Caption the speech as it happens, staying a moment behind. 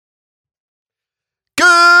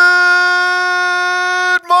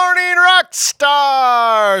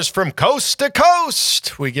stars from coast to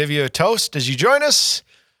coast. We give you a toast as you join us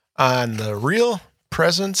on the Real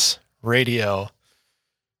Presence Radio.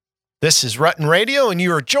 This is Rutten Radio, and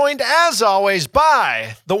you are joined, as always,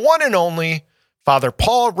 by the one and only Father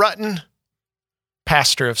Paul Rutten,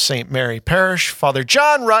 pastor of St. Mary Parish, Father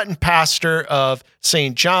John Rutten, pastor of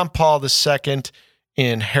St. John Paul II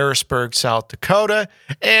in Harrisburg, South Dakota,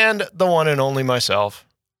 and the one and only myself,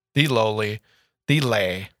 the lowly, the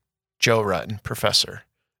lay, Joe Rutten, professor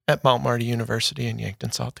at Mount Marty University in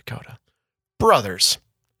Yankton, South Dakota. Brothers,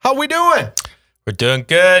 how we doing? We're doing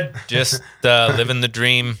good. Just living the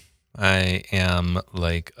dream. I am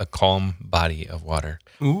like a calm body of water.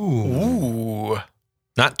 Ooh.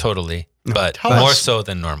 Not totally, but Tell more us. so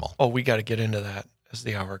than normal. Oh, we got to get into that as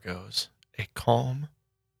the hour goes. A calm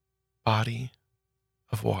body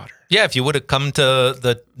of water. Yeah, if you would have come to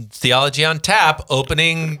the Theology on Tap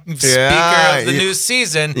opening speaker of the new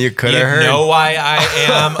season, you could have heard. know why I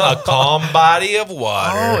am a calm body of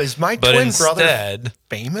water. Oh, is my but twin instead, brother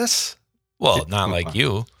famous? well, not like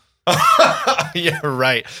you. Yeah,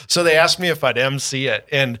 right. So they asked me if I'd MC it,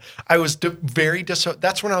 and I was very disappointed.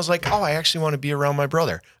 That's when I was like, oh, I actually want to be around my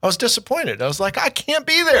brother. I was disappointed. I was like, I can't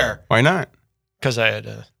be there. Why not? Because I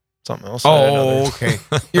had something else. Oh, okay.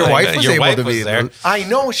 Your wife was Your able wife to was be there. there. I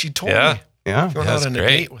know. She told Yeah. me. Yeah. She went That's out on a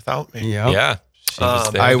great. date without me. Yep. Yeah. She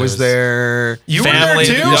was there. I There was there. You family, were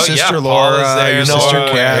there too? Your sister Laura, Paul was there, your sister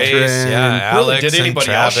Laura, Catherine. Grace, yeah, Really? Alex Did anybody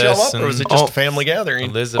and else Travis show up, or was it just a family gathering?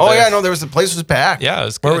 Elizabeth? Oh yeah, no, the place was packed. Yeah, it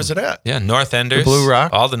was good. Where was it at? Yeah, North Enders. The Blue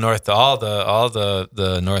Rock? All the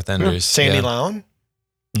North Enders. Sandy yeah. Lown?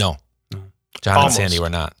 No. John Almost. and Sandy were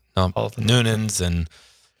not. No. All the Noonans and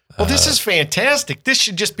Well, this is fantastic. This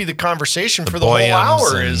should just be the conversation the for the whole Boyums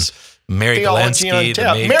hour and is Mary Theology on Galensky.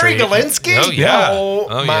 Tap. the Mary matron. Galensky? Oh, yeah.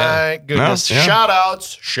 Oh, my goodness. No, yeah. Shout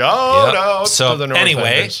outs Yep. So to the North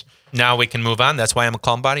anyway, Enders. now we can move on. That's why I'm a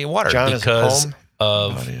calm body of water. John is a because calm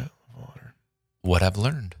of body of water. what I've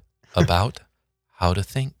learned about how to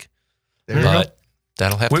think. There you go. But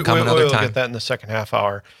that'll have to come another We'll time. get that in the second half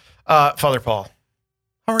hour. Father Paul,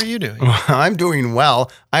 how are you doing? I'm doing well.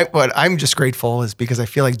 What I'm just grateful is because I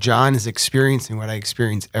feel like John is experiencing what I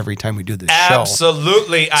experience every time we do this show.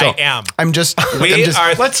 Absolutely, So, I am. I'm just. We I'm just,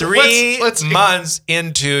 are let's- 3 let's- months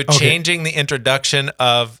into changing the introduction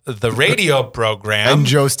of the radio program and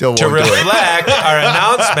Joe still to won't do it. reflect our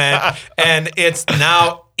announcement, and it's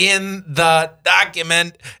now in the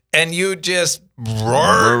document, and you just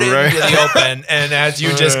roared Right. into the open. And as you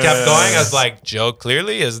just kept going, I was like, Joe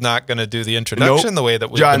clearly is not going to do the introduction Nope. the way that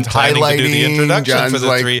we've John's been planning to do the highlighting. introduction for John's the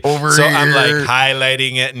like, 3. over So I'm like here.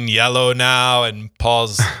 highlighting it in yellow now, and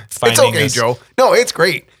Paul's finding It's okay, us. Joe. No, it's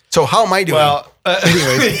great. So how am I doing? Well,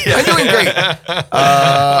 anyways, I'm doing great.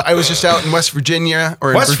 I was just out in West Virginia,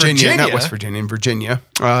 or in West Virginia, Virginia? not West Virginia, in Virginia,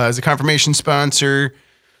 as a confirmation sponsor.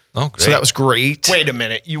 Oh, great. So that was great. wait a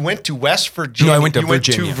minute. You went to West Virginia. No, I went to you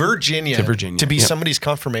Virginia. Went to Virginia. To Virginia, To be yep. somebody's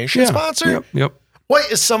confirmation sponsor? Yep.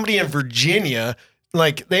 What is somebody in Virginia,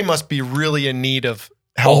 like, they must be really in need of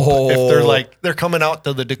help if they're coming out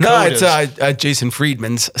to the No, Dakotas. it's Jason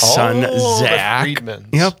Friedman's son, Oh, the Zach. Friedmans.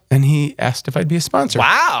 Yep. And he asked if I'd be a sponsor.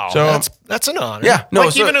 Wow. So- that's an honor. Yeah, no,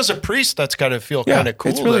 Like, so- even as a priest, that's got to feel Yeah, kind of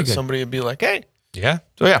cool it's really that good. somebody would be like, hey, Yeah.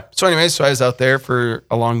 So yeah. So anyways, I was out there for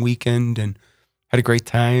a long weekend and had a great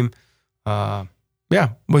time.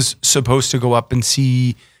 Was supposed to go up and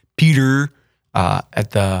see Peter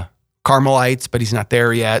at the Carmelites, but he's not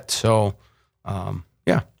there yet. So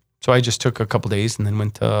So I just took a couple days and then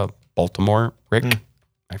went to Baltimore. Rick,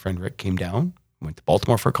 my friend Rick, came down, went to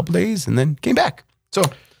Baltimore for a couple days, and then came back. So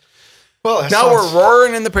well, that now sounds- we're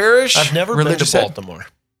roaring in the parish. I've never been Religious to ed. Baltimore.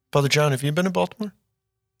 Father John, have you been to Baltimore?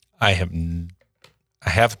 I have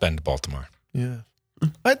been to Baltimore. Yeah.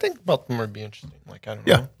 I think Baltimore would be interesting. Like, I don't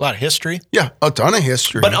Yeah. know. A lot of history. Yeah, a ton of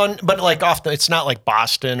history. But like often, it's not like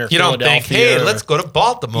Boston or You don't think, Philadelphia. hey, or- let's go to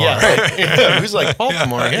Baltimore. Yeah. Like, yeah. Who's like,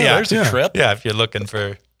 Baltimore? Yeah, there's a trip. Yeah, if you're looking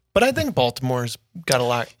for. But I think Baltimore's got a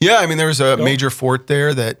lot. Yeah, I mean, there was a major fort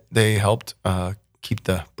there that they helped keep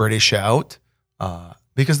the British out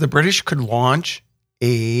because the British could launch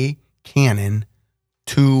a cannon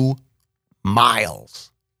 2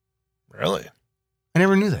 miles. Really? I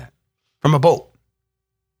never knew that. From a boat.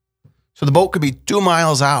 So the boat could be 2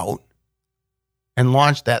 miles out and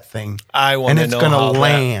launch that thing, I want and to it's know going how to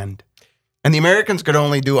land. And the Americans could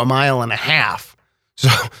only do 1.5 miles.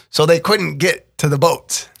 So they couldn't get to the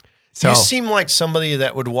boats. So You seem like somebody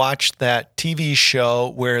that would watch that TV show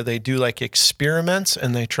where they do like experiments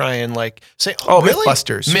and they try and like say, Oh, really?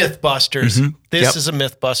 Mythbusters. Mythbusters. Mhm. This Yep. is a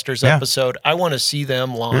Mythbusters Yeah. episode. I want to see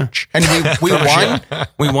them launch. And we won.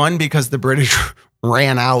 We won because the British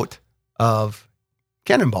ran out of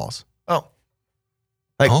cannonballs. Oh,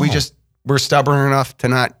 Like we Oh. just were stubborn enough to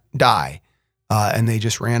not die. And they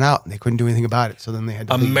just ran out and they couldn't do anything about it. So then they had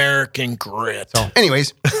to leave. American grit. So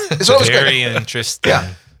anyways, so it was Very good. interesting. Yeah.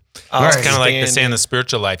 It's Right. kind of like they say Outstanding. in the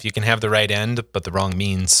spiritual life, you can have the right end, but the wrong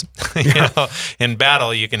means. You know, in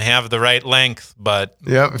battle, you can have the right length, but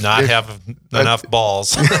Yep. not have enough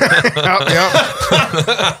balls. Yep.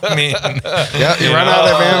 I mean, Yeah, you run out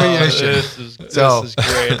of ammunition. This is So-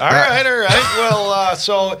 great. All right. Well,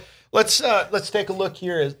 so let's take a look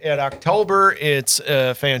here at October. It's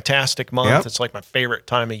a fantastic month. Yep. It's like my favorite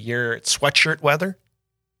time of year. It's sweatshirt weather.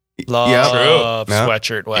 Yep. Love True. Yeah.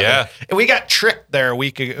 sweatshirt weather. Yeah. And we got tricked there a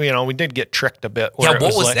week ago. We did get tricked a bit. Yeah, where it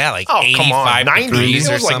what was that, like oh, come on, 85 90 degrees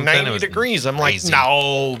It or was like something? 90 It was degrees. I'm crazy.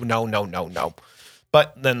 like, no.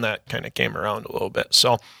 But then that kind of came around a little bit.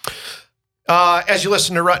 So as you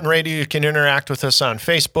listen to Rutten Radio, you can interact with us on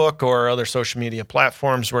Facebook or other social media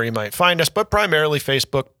platforms where you might find us, but primarily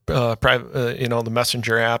Facebook, the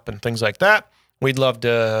Messenger app and things like that. We'd love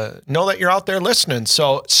to know that you're out there listening.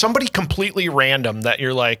 So somebody completely random that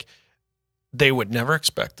you're like, they would never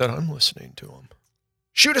expect that I'm listening to them.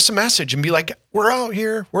 Shoot us a message and be like, we're out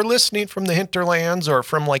here. We're listening from the hinterlands or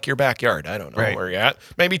from like your backyard. I don't know Right. where you're at.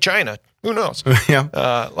 Maybe China. Who knows?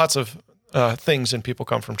 Yeah. Lots of things and people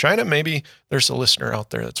come from China. Maybe there's a listener out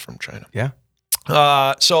there that's from China. Yeah.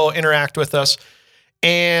 So interact with us.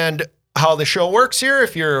 And how the show works here,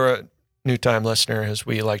 if you're a new time listener, is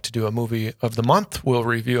we like to do a movie of the month. We'll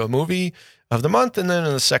review a movie of the month. And then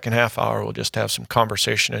in the second half hour, we'll just have some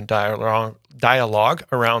conversation and dialogue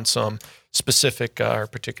around some specific or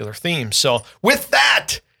particular themes. So with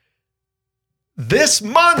that, this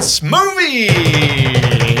month's movie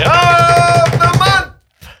of the month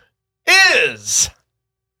is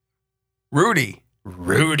Rudy.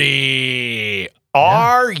 Rudy.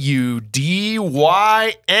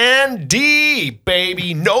 RUDYND,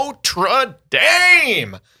 baby. Notre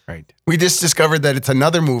Dame. Right. We just discovered that it's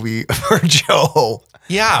another movie for Joe.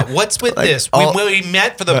 yeah, what's with Like, this? We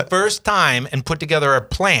met for the first time and put together a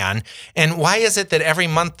plan. And why is it that every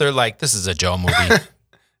month they're like, this is a Joe movie?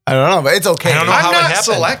 I don't know, but it's okay. I don't know I'm how it not happened.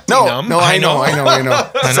 selecting No, them. no, I know. I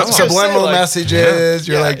know. Subliminal Like, messages.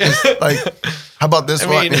 You're like, just like, how about this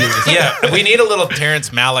one? mean- Anyways. Yeah, we need a little Terrence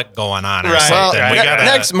Malick going on or Right. Well, something. We right. gotta,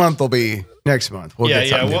 next month will be next month. We'll get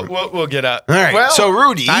something different. We'll get out. All right. Well, so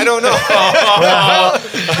Rudy. I don't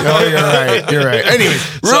know. No, you're right. You're right. Anyways,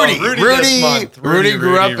 So, Rudy. Rudy this month. Rudy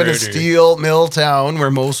grew up in a Rudy. steel mill town where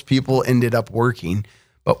most people ended up working,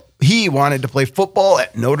 but he wanted to play football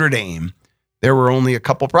at Notre Dame. There were only a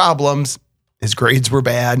couple problems. His grades were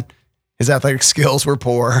bad, his athletic skills were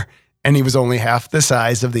poor, and he was only half the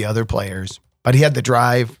size of the other players. But he had the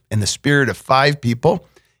drive and the spirit of 5 people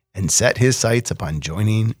and set his sights upon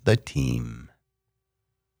joining the team.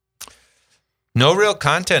 No real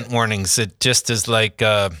content warnings. It just is like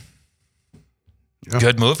a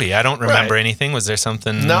good movie. I don't remember Right. anything. Was there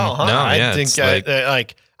something? No, huh? I yeah, think it's like,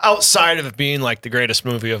 like outside of it being like the greatest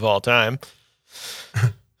movie of all time,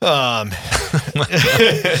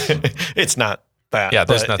 it's not that. yeah,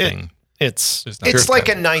 there's but nothing. it's There's nothing. it's like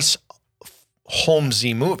a nice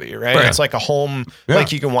homesy movie, right? Right. It's like a home, Yeah.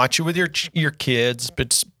 like you can watch it with your kids,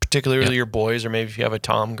 but particularly your boys, or maybe if you have a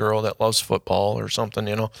Tom girl that loves football or something,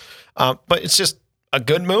 you know. But it's just a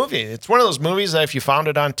good movie. It's one of those movies that if you found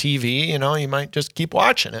it on TV, you know, you might just keep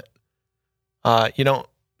watching it. You don't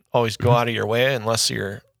always go out of your way unless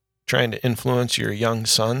you're trying to influence your young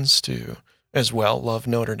sons to as well love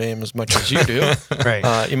Notre Dame as much as you do.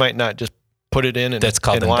 Right. You might not just put it in and That's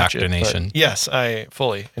called and watch indoctrination. It, but yes, I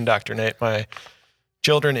fully indoctrinate my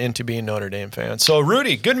children into being Notre Dame fans. So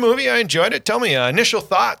Rudy, good movie. I enjoyed it. Tell me initial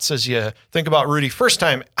thoughts as you think about Rudy. First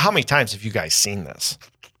time, how many times have you guys seen this?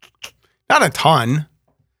 Not a ton.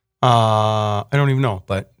 I don't even know,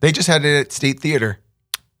 but they just had it at State Theater.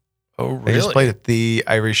 Oh, They just played at the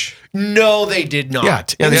Irish. No, they did not. Yeah,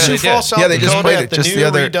 In they Sioux did. Falls, South Yeah, they just Dakota, played at it the just new the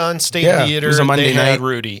other- redone State Yeah, it Theater. was a Monday they had night.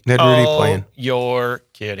 Rudy. They had Rudy playing. You're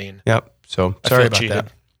kidding. Yep. So I sorry feel about cheated.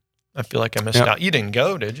 that. I feel like I missed Yep. out. You didn't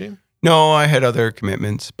go, did you? No, I had other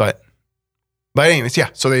commitments, but anyways, yeah.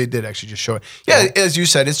 So they did actually just show it. Yeah, as you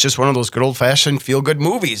said, it's just one of those good old fashioned feel good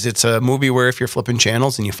movies. It's a movie where if you're flipping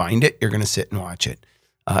channels and you find it, you're going to sit and watch it.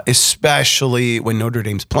 Especially when Notre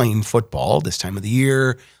Dame's playing football this time of the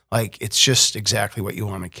year. Like it's just exactly what you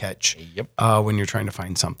want to catch Yep. when you're trying to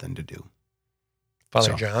find something to do.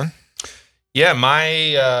 Father So. John. Yeah,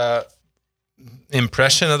 my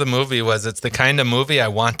impression of the movie was it's the kind of movie I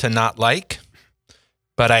want to not like,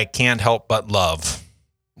 but I can't help but love.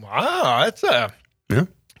 Wow, that's a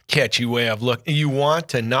catchy way of looking. You want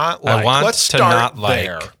to not like. I want Let's to start not like.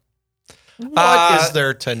 there. What is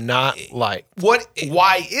there to not like?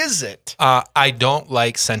 Why is it? I don't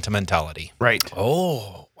like sentimentality. Right.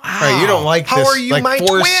 Oh, wow. Right. You don't like How this, are you like, my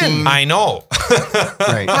forcing- twin? I know.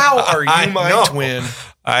 Right. How are I you my know. twin?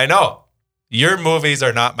 I know. Your movies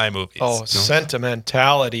are not my movies. Oh,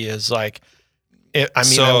 sentimentality is like, I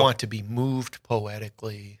So- want to be moved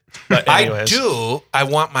poetically. But I anyways. do. I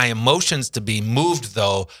want my emotions to be moved,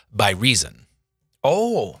 though, by reason.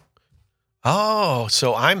 Oh,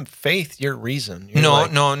 so I'm faith, you're reason. You're No,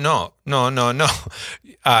 like- no.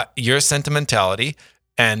 You're sentimentality,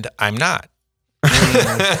 and I'm not.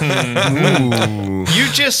 Ooh.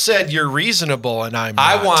 You just said you're reasonable, and I'm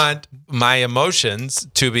not. I want my emotions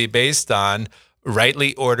to be based on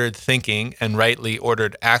rightly ordered thinking and rightly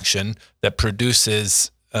ordered action that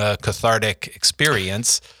produces a cathartic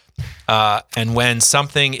experience. And when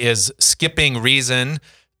something is skipping reason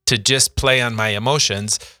to just play on my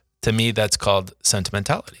emotions, to me, that's called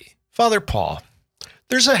sentimentality. Father Paul.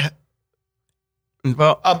 There's a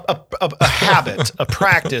Well, habit, a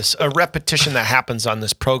practice, a repetition that happens on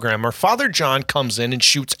this program where Father John comes in and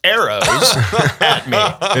shoots arrows at me.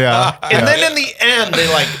 yeah. And then in the end, they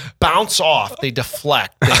like bounce off. They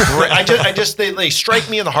deflect. They strike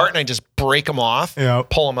me in the heart, and I just break them off, Yeah.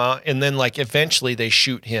 pull them out, and then like eventually they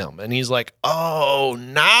shoot him, and he's like, "Oh,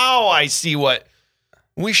 now I see what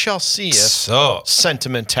we shall see if So,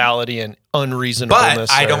 sentimentality and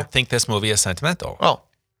unreasonableness." but I are- don't think this movie is sentimental. Oh,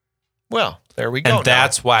 well, there we go. And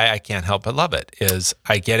that's why I can't help but love it. Is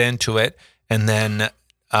I get into it, and then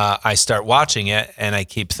I start watching it, and I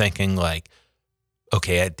keep thinking like,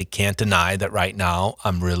 okay, I can't deny that right now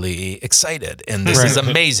I'm really excited, and this is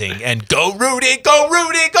amazing. And go Rudy, go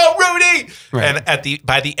Rudy, go Rudy! Right. And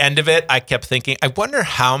by the end of it, I kept thinking, I wonder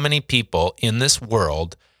how many people in this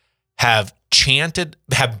world have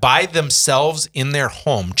by themselves in their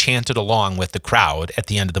home chanted along with the crowd at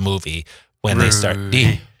the end of the movie when they start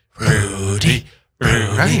Rudy.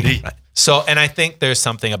 Right. So, and I think there's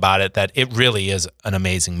something about it that it really is an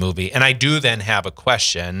amazing movie. And I do then have a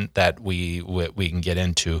question that we can get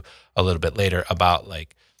into a little bit later about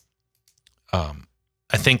like,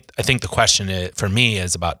 I think the question for me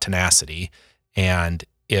is about tenacity, and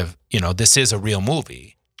if this is a real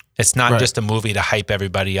movie, it's not Right. just a movie to hype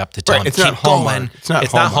everybody up to tell Right, them it's keep not Hallmark. going. It's not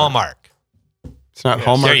not Hallmark. Hallmark. It's not Yes.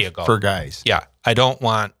 Hallmark There you go. for guys. Yeah, I don't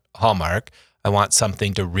want Hallmark. I want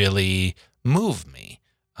something to really move me.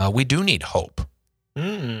 We do need hope.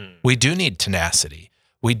 Mm. We do need tenacity.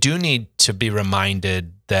 We do need to be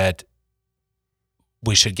reminded that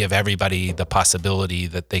we should give everybody the possibility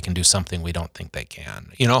that they can do something we don't think they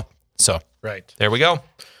can. So Right. there we go.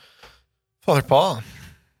 Father Paul.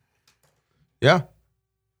 Yeah.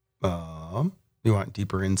 You want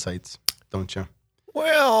deeper insights, don't you?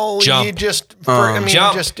 Well, Jump. you just, Jump.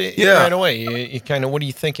 Yeah. right away. You kind of, what are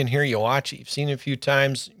you thinking here? You watch it, you've seen it a few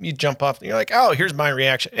times, you jump off, and you're like, oh, here's my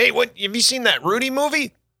reaction. Hey, what, have you seen that Rudy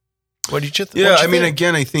movie? What did you think? Yeah, I mean,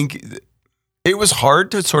 again, I think it was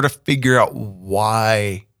hard to sort of figure out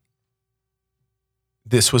why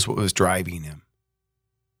this was what was driving him.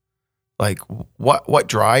 Like, what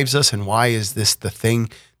drives us, and why is this the thing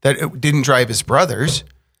that it didn't drive his brothers?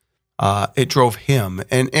 It drove him.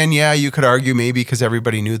 And yeah, you could argue maybe because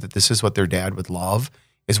everybody knew that this is what their dad would love,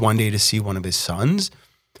 is one day to see one of his sons.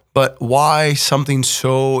 But why something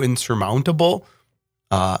so insurmountable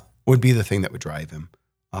would be the thing that would drive him.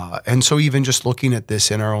 And so even just looking at this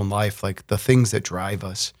in our own life, like the things that drive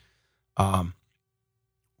us,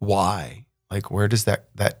 why? Like, where does that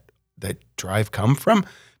drive come from?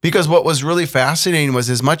 Because what was really fascinating was,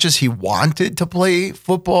 as much as he wanted to play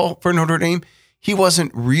football for Notre Dame, he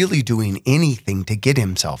wasn't really doing anything to get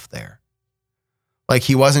himself there. Like,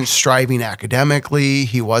 he wasn't striving academically.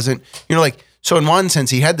 He wasn't, so in one sense,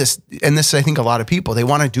 he had this, and this, I think a lot of people, they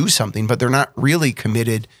want to do something, but they're not really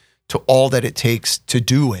committed to all that it takes to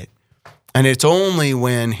do it. And it's only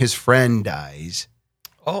when his friend dies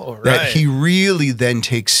that he really then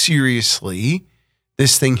takes seriously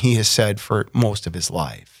this thing he has said for most of his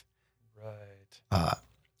life. Right.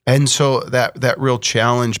 And so that real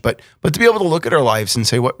challenge, but to be able to look at our lives and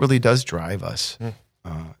say what really does drive us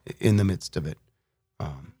in the midst of it.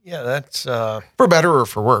 Yeah, that's For better or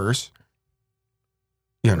for worse.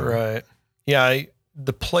 right. Yeah,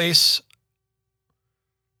 the place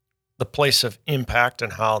of impact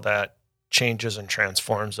and how that changes and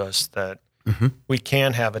transforms us, that we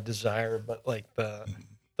can have a desire, but like the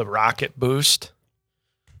rocket boost,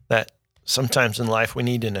 that sometimes in life we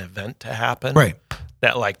need an event to happen. Right.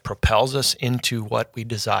 That like propels us into what we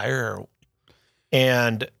desire.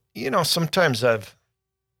 And, sometimes I'm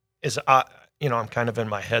kind of in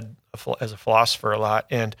my head as a philosopher a lot.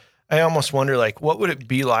 And I almost wonder, like, what would it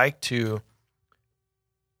be like to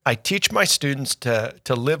I teach my students to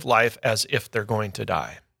live life as if they're going to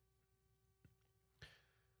die.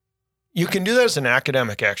 You can do that as an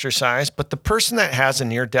academic exercise, but the person that has a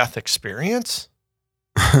near-death experience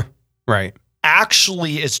Right.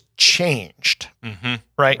 actually is changed,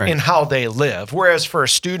 right, in how they live. Whereas for a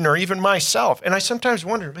student or even myself, and I sometimes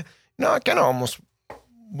wonder, I kind of almost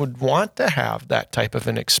would want to have that type of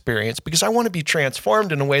an experience because I want to be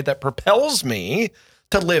transformed in a way that propels me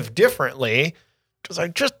to live differently, because I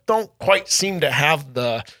just don't quite seem to have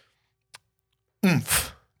the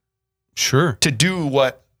oomph Sure. to do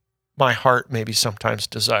what my heart maybe sometimes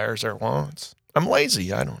desires or wants. I'm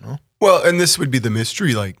lazy. I don't know. Well, and this would be the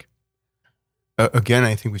mystery. Like, again,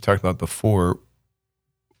 I think we've talked about before.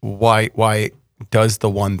 Why does the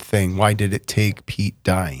one thing? Why did it take Pete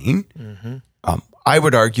dying? I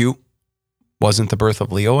would argue, wasn't the birth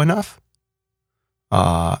of Leo enough?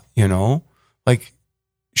 Like,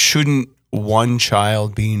 shouldn't one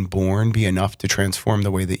child being born be enough to transform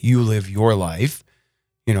the way that you live your life?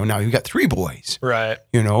 Now you've got 3 boys. Right.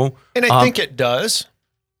 And And I think it does.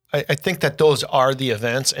 I think that those are the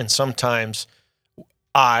events, and sometimes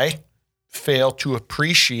I fail to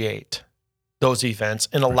appreciate those events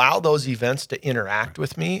and allow those events to interact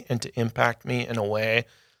with me and to impact me in a way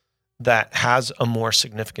that has a more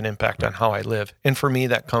significant impact on how I live. And for me,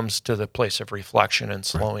 that comes to the place of reflection and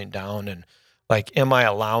slowing down. And like, am I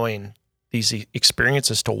allowing these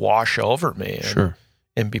experiences to wash over me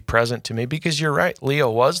and be present to me? Because you're right, Leo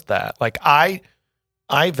was that. Like I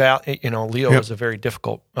value, Leo was a very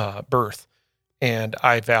difficult birth, and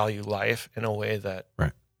I value life in a way that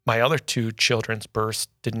my other 2 children's births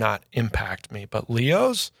did not impact me. But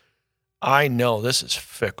Leo's, I know this is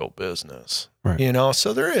fickle business,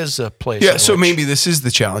 so there is a place. Yeah. So maybe this is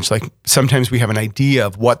the challenge. Like, sometimes we have an idea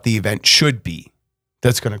of what the event should be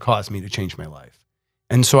that's going to cause me to change my life.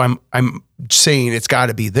 And so I'm saying it's got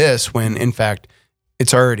to be this, when in fact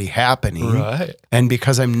it's already happening. Right. And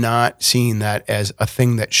because I'm not seeing that as a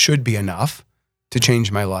thing that should be enough to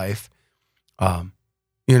change my life,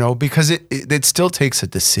 because it still takes a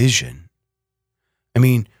decision. I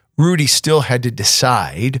mean, Rudy still had to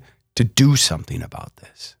decide to do something about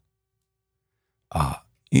this.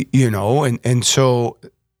 And so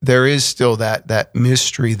there is still that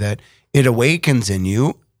mystery that it awakens in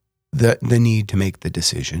you, the need to make the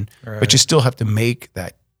decision, but you still have to make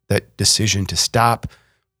that decision to stop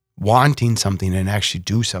wanting something and actually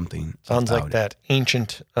do something. Sounds like that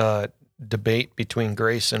ancient debate between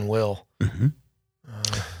grace and will.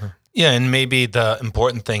 Yeah, and maybe the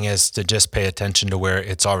important thing is to just pay attention to where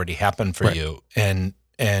it's already happened for you.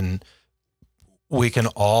 And we can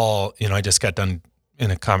all, I just got done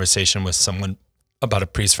in a conversation with someone about a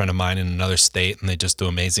priest friend of mine in another state, and they just do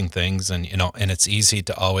amazing things. And, and it's easy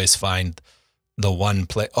to always find the one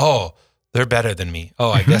place, they're better than me.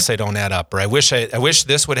 I guess I don't add up. Or I wish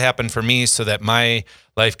this would happen for me so that my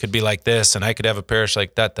life could be like this and I could have a parish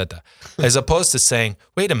like that. As opposed to saying,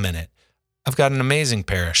 wait a minute, I've got an amazing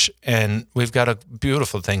parish and we've got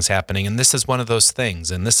beautiful things happening. And this is one of those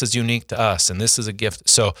things. And this is unique to us. And this is a gift.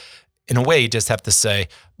 So in a way, you just have to say,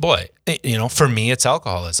 boy, for me, it's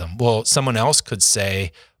alcoholism. Well, someone else could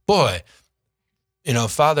say, boy,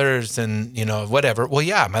 fathers and, whatever. Well,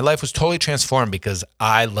 yeah, my life was totally transformed because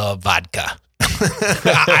I love vodka.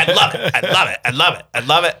 I love it. I love it. I love it. I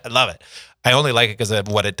love it. I love it. I only like it because of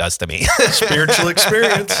what it does to me. Spiritual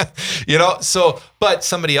experience. But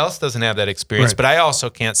somebody else doesn't have that experience. Right. But I also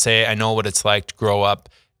can't say I know what it's like to grow up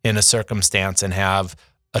in a circumstance and have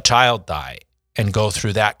a child die and go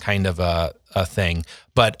through that kind of a thing.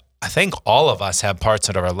 But I think all of us have parts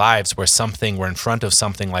of our lives where we're in front of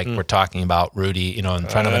something like we're talking about, Rudy, in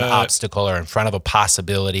front of an obstacle or in front of a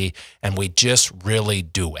possibility, and we just really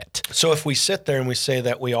do it. So if we sit there and we say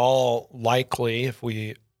that we all likely, if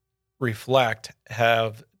we reflect,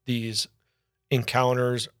 have these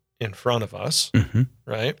encounters in front of us,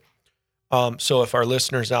 right? So if our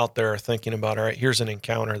listeners out there are thinking about, all right, here's an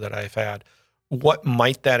encounter that I've had, what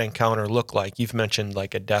might that encounter look like? You've mentioned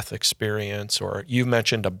like a death experience, or you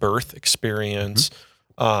mentioned a birth experience.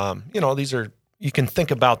 These are, you can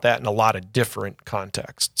think about that in a lot of different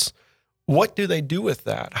contexts. What do they do with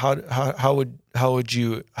that? How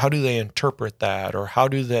do they interpret that, or how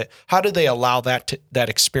do they allow that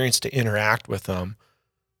experience to interact with them,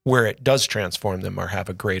 where it does transform them or have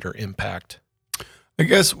a greater impact? I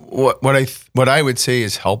guess what I would say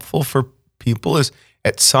is helpful for people is,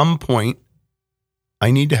 at some point, I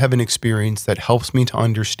need to have an experience that helps me to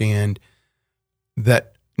understand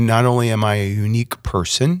that not only am I a unique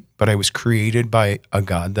person, but I was created by a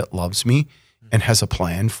God that loves me and has a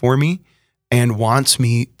plan for me and wants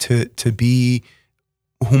me to be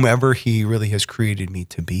whomever he really has created me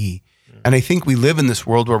to be. And I think we live in this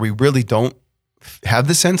world where we really don't have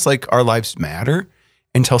the sense like our lives matter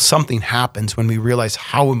until something happens, when we realize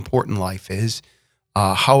how important life is,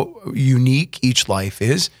 how unique each life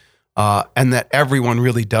is, and that everyone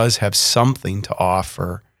really does have something to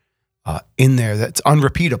offer in there that's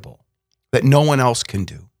unrepeatable, that no one else can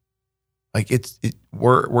do. Like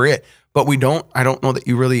we're it. But I don't know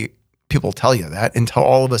that people tell you that until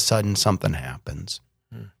all of a sudden something happens.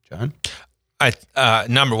 John?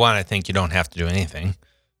 Number one, I think you don't have to do anything.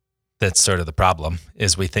 That's sort of the problem,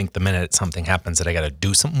 is we think the minute something happens that I got to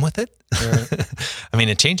do something with it. Right. I mean,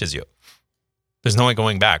 it changes you. There's no way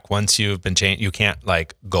going back. Once you've been changed, you can't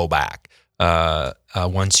like go back.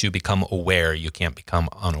 Once you become aware, you can't become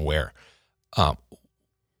unaware. A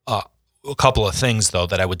couple of things, though,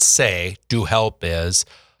 that I would say do help is,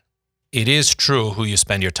 it is true who you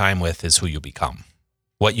spend your time with is who you become.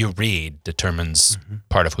 What you read determines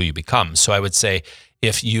part of who you become. So I would say,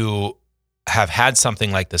 if you have had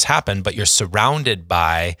something like this happen, but you're surrounded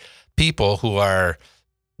by people who are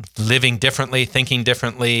living differently, thinking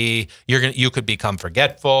differently, you could become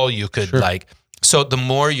forgetful. You could so the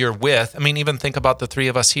more you're with, I mean, even think about the three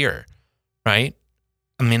of us here, right?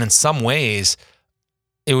 I mean, in some ways,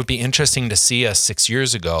 it would be interesting to see us 6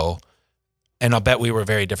 years ago, and I'll bet we were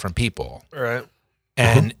very different people. Right.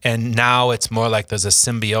 And now it's more like there's a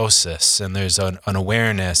symbiosis and there's an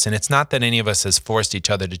awareness. And it's not that any of us has forced each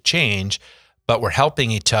other to change, but we're helping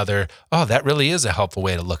each other. Oh, that really is a helpful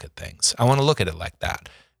way to look at things. I want to look at it like that.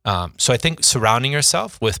 So I think surrounding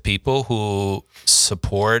yourself with people who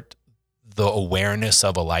support the awareness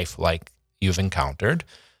of a life like you've encountered.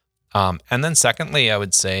 And then secondly, I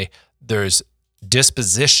would say there's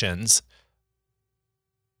dispositions,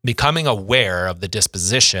 becoming aware of the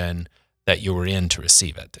disposition that you were in to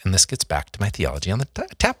receive it. And this gets back to my theology on the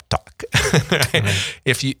tap talk.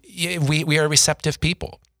 Right? We are receptive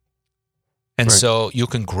people. And so you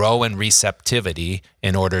can grow in receptivity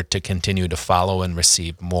in order to continue to follow and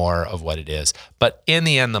receive more of what it is. But in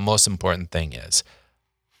the end, the most important thing is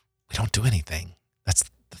we don't do anything. That's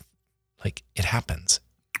it happens.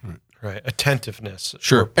 Right. Attentiveness.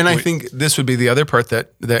 Sure. And I think this would be the other part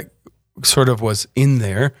that sort of was in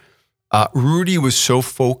there. Rudy was so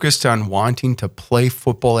focused on wanting to play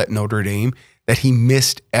football at Notre Dame that he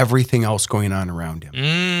missed everything else going on around him.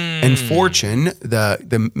 And Fortune,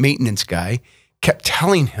 the maintenance guy, kept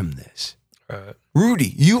telling him this.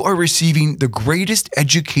 Rudy, you are receiving the greatest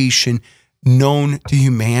education known to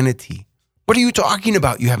humanity. What are you talking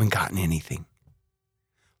about? You haven't gotten anything.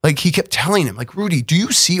 Like, he kept telling him, like, Rudy, do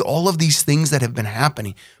you see all of these things that have been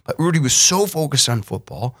happening? But Rudy was so focused on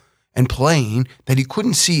football and playing that he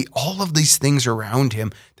couldn't see all of these things around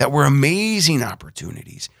him that were amazing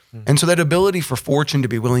opportunities. And so that ability for Fortune to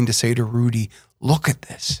be willing to say to Rudy, look at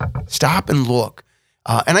this, stop and look.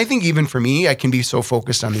 And I think even for me, I can be so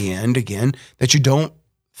focused on the end again that you don't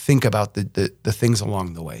think about the things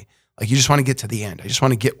along the way. Like, you just want to get to the end. I just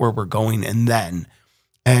want to get where we're going. And then,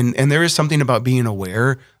 and there is something about being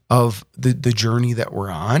aware of the journey that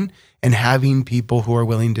we're on and having people who are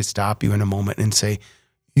willing to stop you in a moment and say,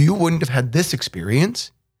 you wouldn't have had this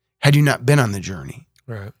experience had you not been on the journey.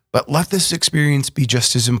 Right. But let this experience be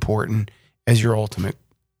just as important as your ultimate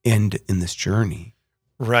end in this journey.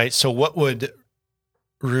 Right. So what would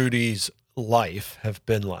Rudy's life have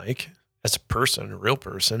been like as a person, a real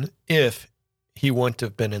person, if he wouldn't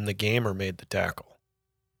have been in the game or made the tackle?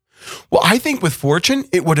 Well, I think with Fortune,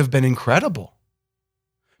 it would have been incredible,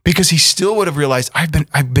 because he still would have realized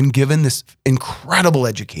I've been given this incredible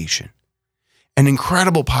education and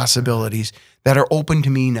incredible possibilities that are open to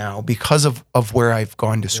me now because of where I've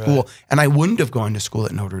gone to school. Right. And I wouldn't have gone to school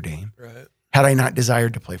at Notre Dame had I not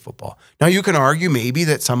desired to play football. Now, you can argue maybe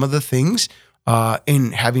that some of the things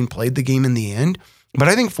in having played the game in the end, but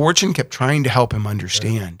I think Fortune kept trying to help him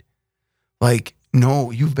understand, like, no,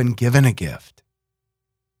 you've been given a gift,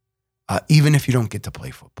 even if you don't get to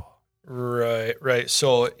play football. Right.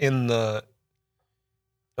 So in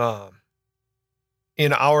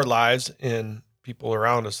our lives, in people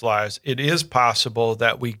around us lives, it is possible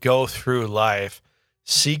that we go through life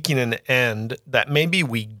seeking an end that maybe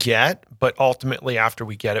we get, but ultimately after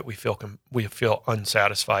we get it, we feel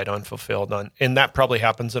unsatisfied, unfulfilled, and that probably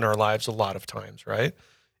happens in our lives a lot of times, right?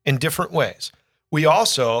 In different ways. We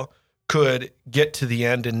also could get to the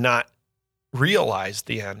end and not realize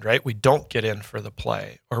the end, right? We don't get in for the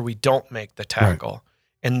play, or we don't make the tackle. Right.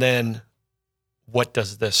 And then what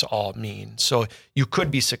does this all mean? So you could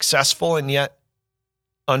be successful and yet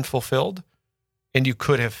unfulfilled, and you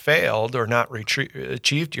could have failed or not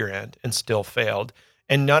achieved your end and still failed.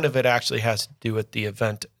 And none of it actually has to do with the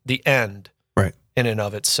event, the end. Right. in and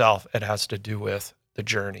of itself. It has to do with the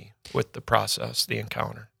journey, with the process, the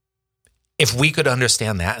encounter. If we could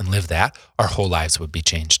understand that and live that, our whole lives would be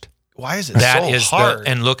changed. Why is it That so is hard?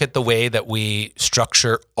 and look at the way that we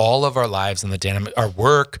structure all of our lives and the dynamic, our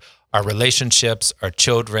work, our relationships, our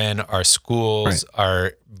children, our schools,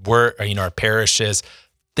 our work, our parishes.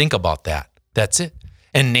 Think about that. That's it.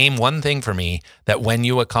 And name one thing for me that when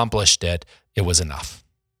you accomplished it, it was enough.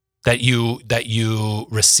 That you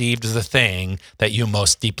received the thing that you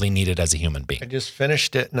most deeply needed as a human I being. just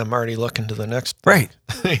finished it and I'm already looking to the next. Right.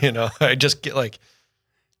 I just get like,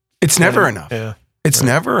 It's never enough. yeah. It's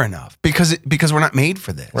never enough because we're not made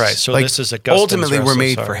for this. Right. So Like, this is Augustine's ultimately we're restless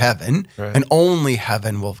made heart. for heaven, Right. and only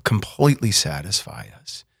heaven will completely satisfy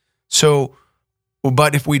us. So,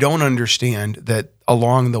 but if we don't understand that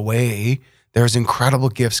along the way there's incredible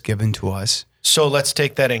gifts given to us. So let's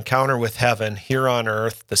take that encounter with heaven here on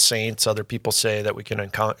earth, the saints, other people say that we can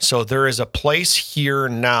encounter. So there is a place here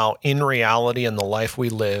now in reality in the life we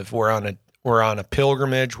live. We're on a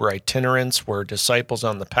pilgrimage, we're itinerants, we're disciples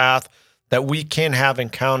on the path, that we can have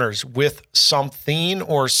encounters with something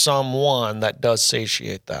or someone that does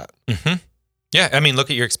satiate that. Mm-hmm. Yeah. I mean,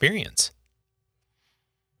 look at your experience.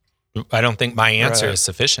 I don't think my answer Right. is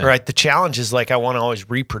sufficient. Right. The challenge is like, I want to always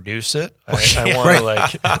reproduce it. I Yeah, want to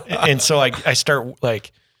like, and so I start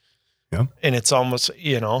like, Yeah. and it's almost,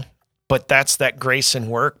 but that's that grace and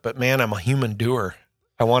work. But man, I'm a human doer.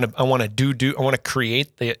 I want to I want to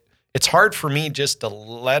create it's hard for me just to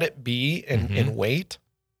let it be and wait.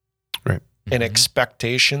 Right. An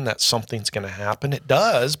expectation that something's going to happen. It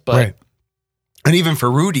does, but Right. And even for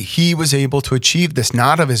Rudy, he was able to achieve this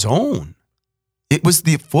not of his own. It was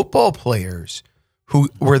the football players who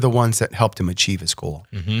were the ones that helped him achieve his goal.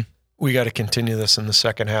 Mm-hmm. we got to continue this in the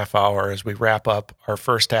second half hour as we wrap up our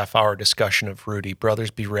first half hour discussion of Rudy.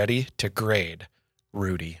 Brothers, be ready to grade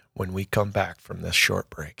Rudy when we come back from this short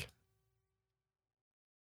break.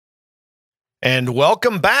 And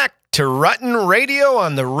welcome back to Rutten Radio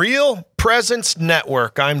on the Real Presence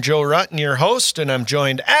Network. I'm Joe Rutten, your host, and I'm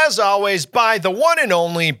joined, as always, by the one and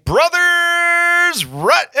only Brothers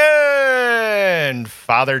Rutten.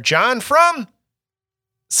 Father John from...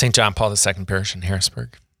 St. John Paul II Parish in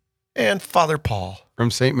Harrisburg. And Father Paul.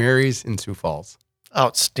 From St. Mary's in Sioux Falls.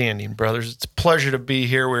 Outstanding, brothers. It's a pleasure to be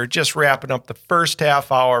here. We're just wrapping up the first half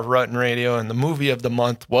hour of Rutten Radio, and the movie of the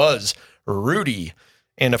month was Rudy.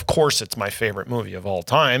 And of course, it's my favorite movie of all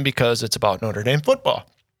time because it's about Notre Dame football.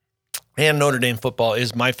 And Notre Dame football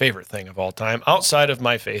is my favorite thing of all time. Outside of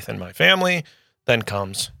my faith and my family, then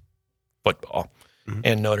comes football. Mm-hmm.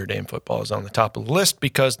 And Notre Dame football is on the top of the list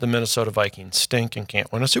because the Minnesota Vikings stink and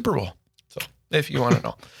can't win a Super Bowl. So if you want to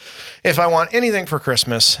know. If I want anything for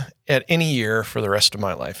Christmas at any year for the rest of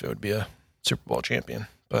my life, it would be a Super Bowl champion.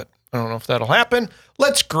 But I don't know if that'll happen.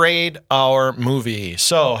 Let's grade our movie.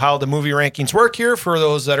 So how the movie rankings work here for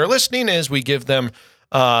those that are listening is we give them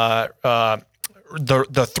the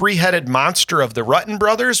three-headed monster of the Rutten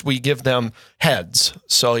brothers. We give them heads.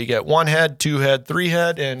 So you get 1 head, 2 head, 3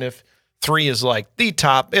 head. And if 3 is like the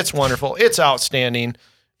top, it's wonderful. It's outstanding.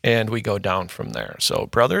 And we go down from there. So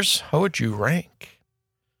brothers, how would you rank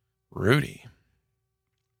Rudy?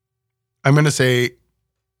 I'm going to say,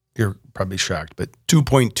 you're probably shocked, but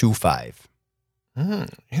 2.25.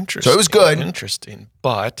 Interesting. So it was good. Interesting.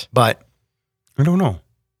 But I don't know.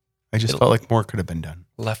 I just felt like more could have been done.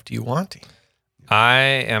 left you wanting. I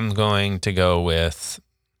am going to go with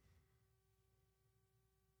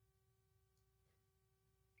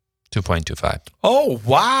 2.25. Oh,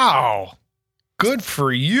 wow. Good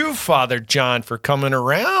for you, Father John, for coming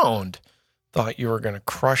around. Thought you were going to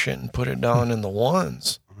crush it and put it down in the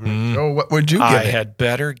ones. So what would you give I it? had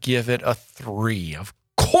better give it a 3. Of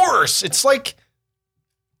course. It's like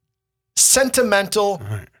sentimental, All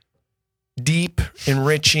right. deep,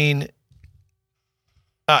 enriching.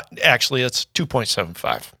 Actually, it's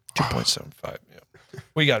 2.75. 2.75. Yeah.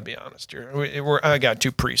 We got to be honest here. I got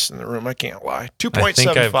 2 priests in the room. I can't lie. I think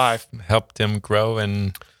 2.75. I've helped him grow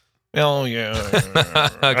and... Oh, yeah. Okay.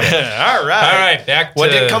 All right. All right, back to... What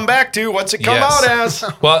did it come back to? What's it come Yes. out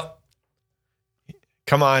as? Well,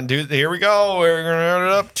 Come on, dude. Here we go. We're going to add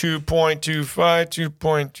it up. 2.25,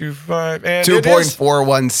 2.25. And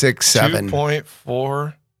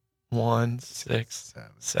 2.4167.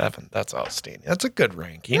 2.4167. That's outstanding. That's a good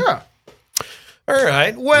ranking. Yeah. All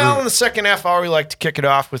right. Well, in the second half hour, we like to kick it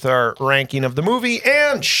off with our ranking of the movie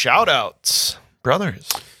and shout outs. Brothers,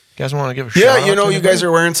 you guys want to give a shout out? Yeah, you guys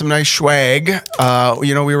are wearing some nice swag.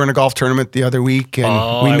 We were in a golf tournament the other week,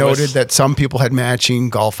 and we noted that some people had matching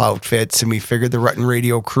golf outfits, and we figured the Rutten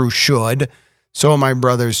Radio crew should. So my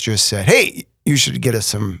brothers just said, hey, you should get us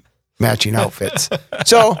some matching outfits.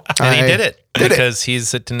 So And he I did it did it. because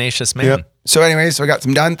he's a tenacious man. Yep. So anyway, so I got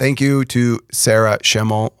some done. Thank you to Sarah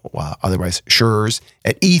Schemmel, otherwise Schurz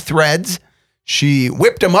at eThreads. She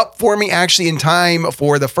whipped them up for me actually in time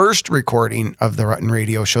for the first recording of the Rutten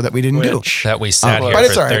Radio show that we didn't do. That we sat But here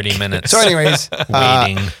it's for all right. 30 minutes. So anyways,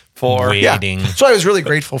 waiting. yeah. Waiting. So I was really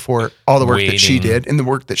grateful for all the work that she Waiting. did and the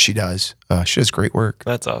work that she does. She does great work.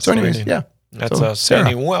 That's So outstanding. anyways, yeah. That's So,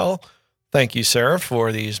 outstanding. Well, thank you, Sarah,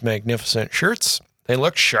 for these magnificent shirts. They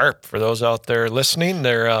look sharp for those out there listening.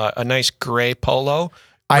 They're a nice gray polo.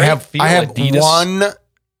 I Great have feel Adidas. one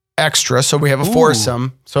extra, so we have a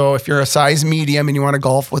foursome. So if you're a size medium and you want to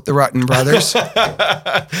golf with the Rutten brothers,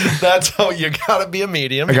 That's how you gotta be a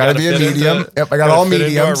medium. I gotta be a medium. Yep, I got all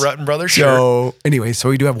mediums. Rutten Brothers shirt. so anyway, so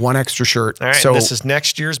we do have one extra shirt. All right, so this is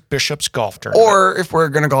next year's Bishop's golf tournament. or if we're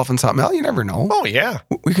gonna golf in something else, you never know. Oh yeah,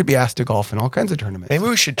 We could be asked to golf in all kinds of tournaments. maybe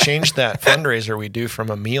we should change that fundraiser we do from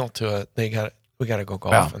a meal to we gotta go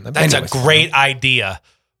golfing. That'd be That's a nice. great idea.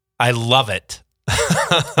 I love it.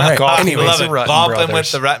 All right. Golfing Anyways, love the it. Rutten Golfing brothers.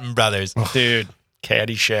 with the Rutten brothers. Dude,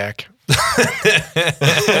 Caddyshack.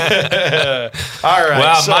 All right.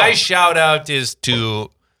 Well, so- my shout out is to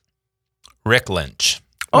Rick Lynch.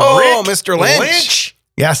 oh, Rick Mr. Lynch.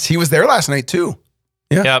 Yes, he was there last night too.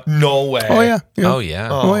 Yep. No way. Oh yeah. Oh yeah.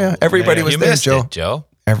 Oh yeah. Everybody man. was You there, missed Joe. it, Joe.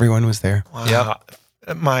 Everyone was there. Wow.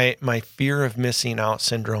 My fear of missing out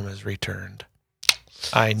syndrome has returned.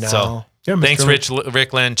 I know. So- Yeah, Thanks, Mr.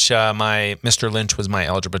 Rick Lynch. My Mr. Lynch was my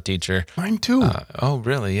algebra teacher. Mine too. Oh,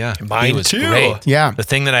 really? Yeah. Mine he was too. great. yeah. The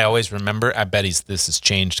thing that I always remember, I bet this has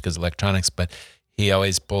changed because electronics, but he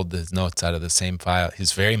always pulled his notes out of the same file.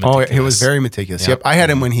 He's very Oh, meticulous. he was very meticulous. Yep. Yep. I had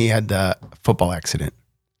him when he had the football accident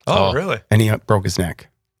Oh, Oh. really? and he broke his neck.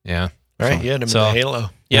 Yeah. Right. You had him So- in the halo.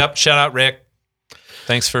 Yep. Shout out, Rick.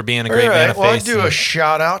 Thanks for being a All great man right. of Well, I'll faith. do a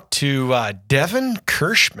shout out to Devin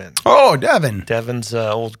Kirschman. Oh, Devin. Devin's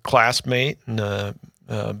old classmate and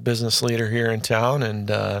business leader here in town,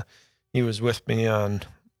 and he was with me on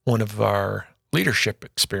one of our leadership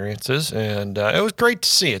experiences, and it was great to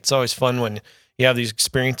see. It's always fun when you have these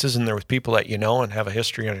experiences and they're with people that you know and have a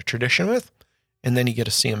history and a tradition with, and then you get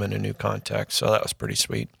to see them in a new context. So that was pretty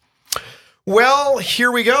sweet. Well,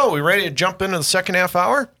 here we go. We ready to jump into the second half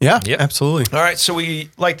hour? Yeah, Yep. absolutely. All right, so we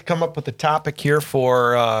like to come up with a topic here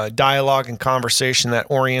for dialogue and conversation that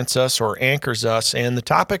orients us or anchors us. And the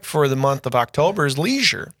topic for the month of October is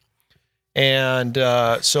leisure. And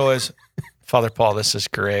so as Father Paul, this is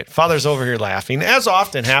great. Father's over here laughing, as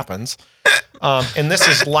often happens. And this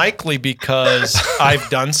is likely because I've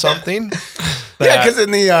done something. Yeah, because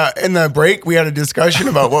in the break we had a discussion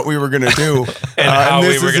about what we were going to do, And how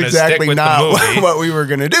this we were is gonna exactly stick with the not movie. what we were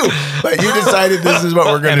going to do. But you decided this is what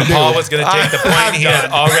we're going and to do. Paul was going to take the point he had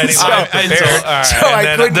already So- prepared. so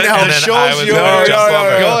I couldn't help. And then Shows I was you- going no, to jump no,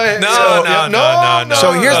 over. go ahead. No, So- no, no, no.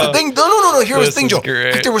 So here's the thing. No. Here's This the thing, is Joe.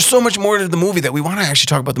 great. Like, there was so much more to the movie that we want to actually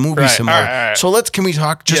talk about the movie Right. some more. All right. So can we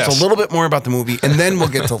talk just Yes. a little bit more about the movie, and then we'll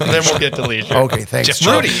get to Then we'll get to leisure. Okay, thanks, Just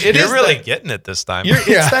Joe. Rudy, it You're is really the- getting it this time. It's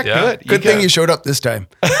Yeah. that Yeah. good. Good thing you showed up this time.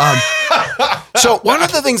 So one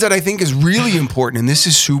of the things that I think is really important, and this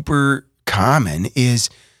is super common, is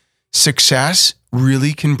success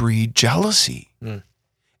really can breed jealousy.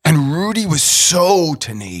 And Rudy was so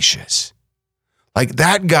tenacious. Like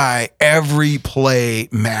that guy, every play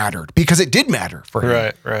mattered because it did matter for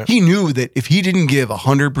him. Right. He knew that if he didn't give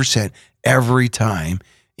 100% every time,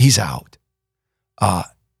 he's out.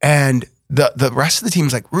 And the rest of the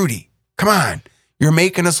team's like, Rudy, come on. You're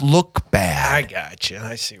making us look bad. I got you.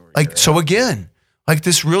 I see where you're Like, at. so again, like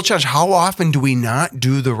this real challenge, how often do we not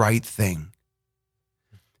do the right thing?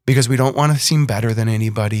 Because we don't want to seem better than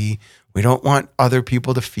anybody. We don't want other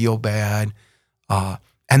people to feel bad.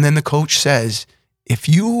 And then the coach says, if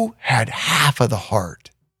you had half of the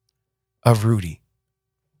heart of Rudy,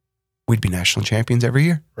 we'd be national champions every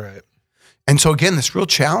year. Right. And so again, this real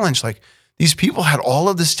challenge, like these people had all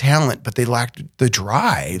of this talent, but they lacked the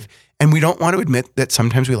drive. And we don't want to admit that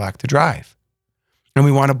sometimes we lack the drive. And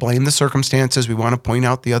we want to blame the circumstances. We want to point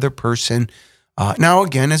out the other person. Now,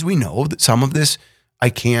 again, as we know, that some of this,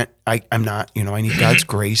 I'm not, I need God's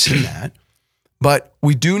grace in that. But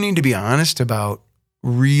we do need to be honest about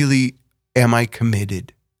really, am I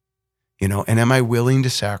committed? And am I willing to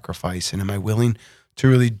sacrifice? And am I willing to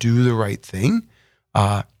really do the right thing?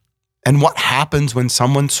 And what happens when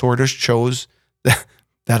someone sort of shows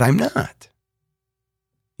that I'm not?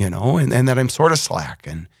 And that I'm sort of slack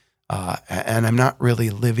and I'm not really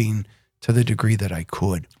living to the degree that I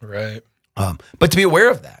could. Right. But to be aware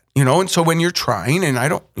of that, and so when you're trying, and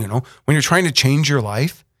when you're trying to change your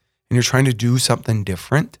life and you're trying to do something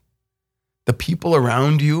different, the people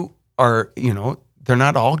around you are, they're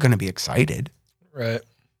not all going to be excited. Right.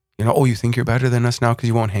 You know, oh, you think you're better than us now because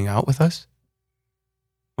you won't hang out with us?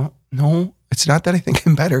 Well, no, it's not that I think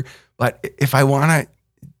I'm better, but if I want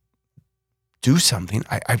to do something,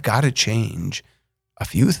 I've got to change a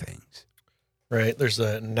few things. Right. There's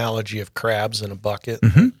the analogy of crabs in a bucket.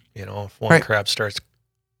 Mm-hmm. You know, if one crab starts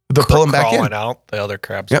They'll pull them back crawling in. out, the other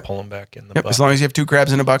crabs Yep. pull them back in the Yep. bucket. As long as you have 2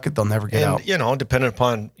 crabs in a bucket, they'll never get And, out. you know, depending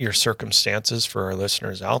upon your circumstances for our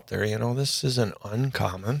listeners out there, you know, this isn't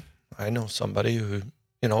uncommon. I know somebody who,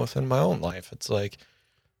 you know, within my own life, it's like,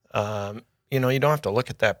 you know, you don't have to look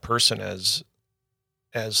at that person as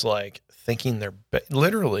like thinking they're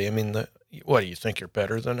literally. I mean, what do you think you're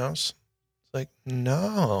better than us? It's like,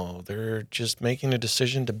 no, they're just making a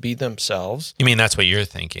decision to be themselves. You mean that's what you're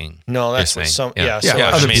thinking? No, that's You're what saying, some, yeah. so Yeah, I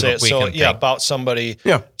other should people say it. we So, can yeah, think. about somebody,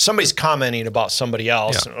 Yeah. somebody's commenting about somebody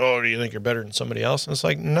else. Yeah. And, oh, do you think you're better than somebody else? And it's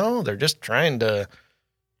like, no, they're just trying to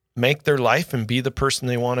make their life and be the person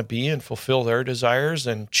they want to be and fulfill their desires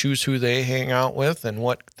and choose who they hang out with and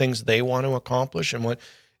what things they want to accomplish and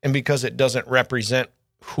because it doesn't represent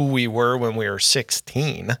who we were when we were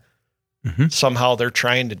 16, Mm-hmm. somehow they're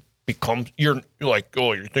trying to become, you're like,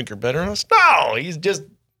 oh, you think you're better than us? No,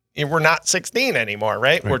 we're not 16 anymore,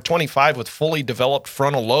 right? We're 25 with fully developed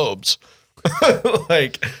frontal lobes.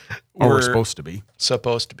 Like Or we're supposed to be.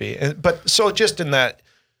 supposed to be. But so just in that,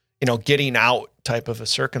 you know, getting out type of a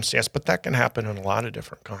circumstance, but that can happen in a lot of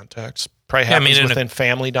different contexts. Probably Yeah, I happens mean, within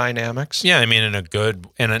family dynamics. Yeah, I mean, in a good,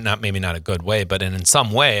 and not maybe not a good way, but in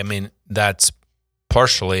some way, I mean, that's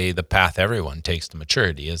partially the path everyone takes to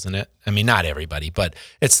maturity, isn't it? I mean, not everybody, but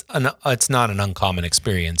it's not an uncommon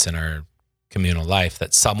experience in our communal life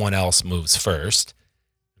that someone else moves first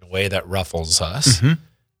in a way that ruffles us. Mm-hmm.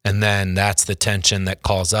 And then that's the tension that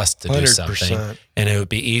calls us to do something. 100%. And it would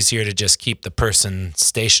be easier to just keep the person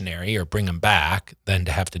stationary or bring them back than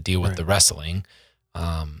to have to deal with the wrestling.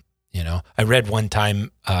 You know, I read one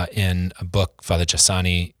time in a book Father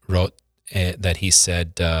Chasani wrote that he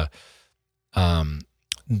said the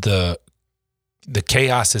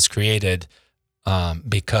chaos is created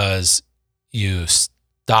because you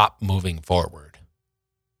stop moving forward.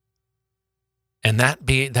 And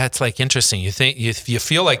that's like interesting. You think you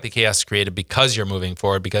feel like the chaos is created because you're moving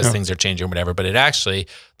forward, because things are changing or whatever, but the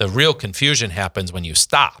real confusion happens when you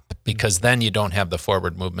stop, because then you don't have the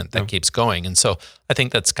forward movement that keeps going. And so I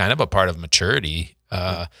think that's kind of a part of maturity.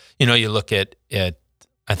 You know, you look at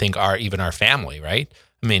I think even our family, right?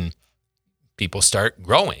 I mean, people start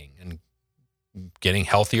growing and getting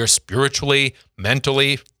healthier spiritually,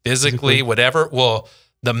 mentally, physically, whatever. Well,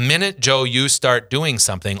 the minute, Joe, you start doing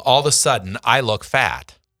something, all of a sudden, I look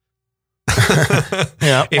fat.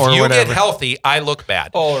 Yeah, If or you whatever. get healthy, I look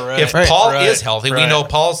bad. Oh, right. If Right, Paul right, is healthy, we right. know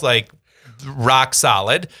Paul's like rock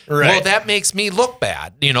solid. Right. Well, that makes me look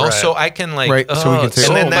bad, you know? Right. So I can like, Right, so we can say,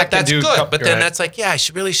 and then oh, that, that can that's do good. But then right. that's like, yeah, I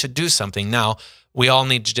really should do something now. We all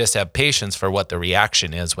need to just have patience for what the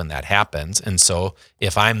reaction is when that happens. And so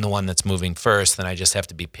if I'm the one that's moving first, then I just have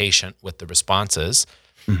to be patient with the responses,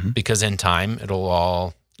 because in time it'll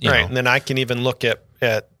all, you Right. know. And then I can even look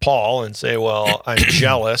at Paul and say, well, I'm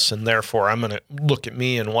jealous, and therefore I'm going to look at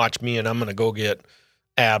me and watch me, and I'm going to go get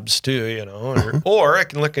abs too, you know, or I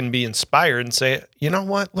can look and be inspired and say, you know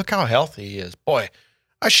what, look how healthy he is. Boy,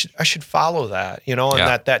 I should follow that, you know, and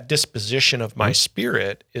Yeah. that disposition of my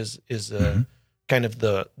spirit is kind of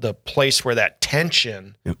the place where that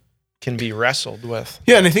tension can be wrestled with.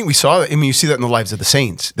 Yeah, and I think we saw that. I mean, you see that in the lives of the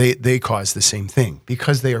saints. They cause the same thing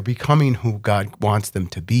because they are becoming who God wants them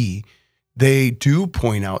to be. They do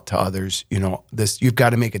point out to others, you know, this. You've got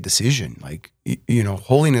to make a decision. Like, you know,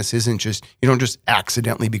 holiness isn't just, you don't just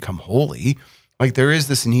accidentally become holy. Like, there is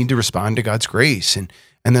this need to respond to God's grace, and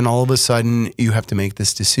then all of a sudden you have to make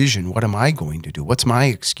this decision. What am I going to do? What's my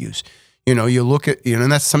excuse? You know, you look at, you know,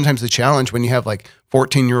 and that's sometimes the challenge when you have like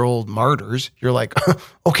 14-year-old martyrs. You're like,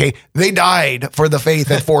 okay, they died for the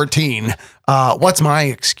faith at 14. What's my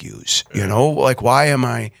excuse? You know, like, why am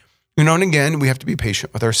I, you know, and again, we have to be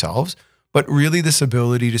patient with ourselves, but really this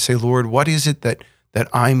ability to say, Lord, what is it that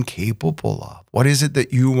I'm capable of? What is it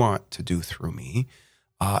that you want to do through me?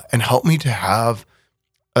 And help me to have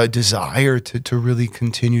a desire to really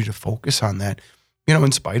continue to focus on that, you know,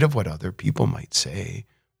 in spite of what other people might say.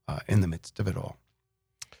 In the midst of it all.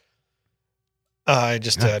 I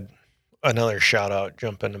just had another shout out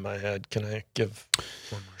jump into my head. Can I give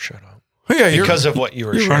one more shout out? Oh, yeah, Because of what you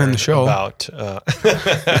were you're sharing running the show. about.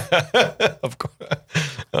 Of course.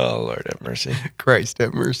 Oh, Lord have mercy. Christ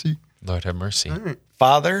have mercy. Lord have mercy. All right.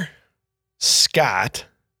 Father Scott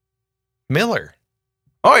Miller.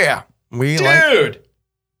 Oh yeah, we like. Dude,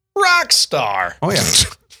 rock star. Oh yeah.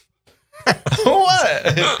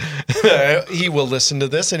 What? He will listen to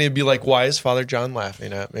this and he'd be like, why is Father John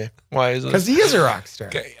laughing at me? Why is Because this? he is a rock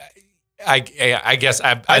star. I guess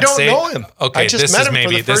I'd I don't say, know him. Okay, I just this met is him for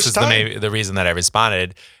maybe the first time. the reason that I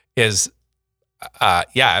responded is,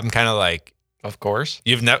 I'm kind of like, Of course.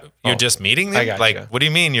 you're just meeting them. I gotcha. Like, what do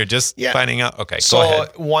you mean? You're just Yeah. finding out? Okay, So go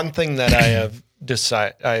ahead. one thing that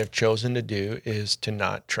I have chosen to do is to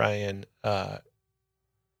not try and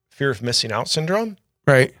fear of missing out syndrome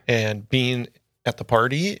Right. and being at the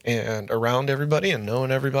party and around everybody and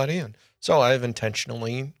knowing everybody. And so I've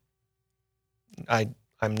intentionally,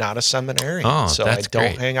 I'm not a seminarian. Oh, so I that's don't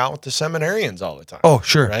great. hang out with the seminarians all the time. Oh,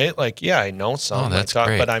 sure. Right? Like, yeah, I know some, Oh, that's like,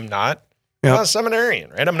 great. but I'm not Yep. a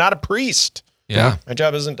seminarian, right? I'm not a priest. Yeah, My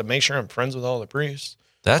job isn't to make sure I'm friends with all the priests,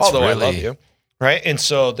 that's although really I love you. Right. And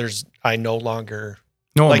so I no longer,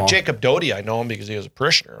 No, like Jacob Doty, I know him because he was a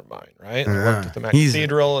parishioner of mine, right? And I worked at the Mac He's-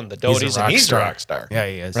 Cathedral and the Doties, and he's a rock star. Yeah,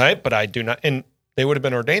 he is. Right. But I do not, and they would have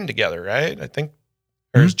been ordained together, right? I think,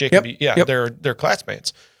 or is Jacob, Yep. yeah, Yep. they're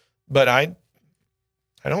classmates. But I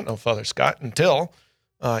don't know Father Scott until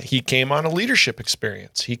he came on a leadership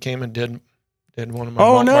experience. He came and did one of my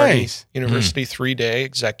Oh, Mount Marty nice. University 3-day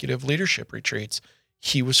executive leadership retreats.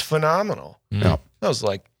 He was phenomenal. Mm. Yeah. I was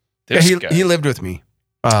like, Yeah, this guy. he lived with me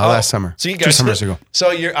last summer. So you 2 guys, summers ago.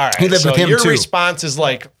 so you're all right. He lived so with him your too. response is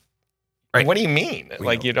like, Right. what do you mean? We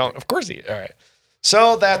Like know. you don't? Of course he. All right.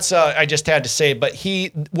 So that's I just had to say. But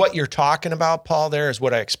what you're talking about, Paul, there is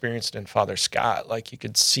what I experienced in Father Scott. Like you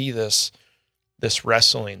could see this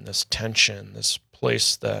wrestling, this tension, this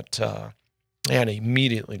place that, and it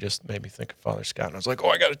immediately just made me think of Father Scott. And I was like, oh,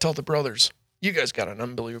 I got to tell the brothers, you guys got an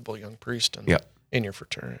unbelievable young priest in your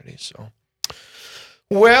fraternity. So.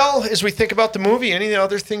 Well, as we think about the movie, any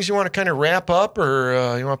other things you want to kind of wrap up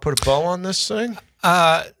or you want to put a bow on this thing?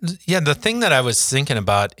 Yeah, the thing that I was thinking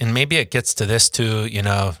about, and maybe it gets to this too,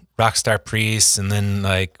 rock star priests, and then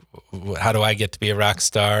like, how do I get to be a rock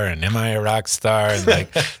star? And am I a rock star? And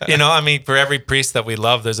like, for every priest that we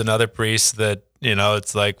love, there's another priest that,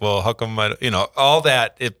 it's like, well, how come all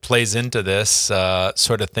that it plays into this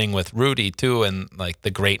sort of thing with Rudy too, and like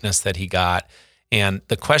the greatness that he got. And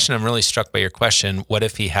the question, I'm really struck by your question, what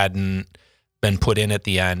if he hadn't been put in at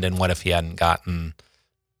the end, and what if he hadn't gotten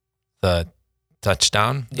the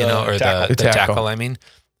touchdown, or tackle. the tackle, I mean.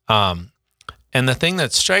 And the thing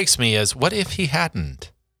that strikes me is, what if he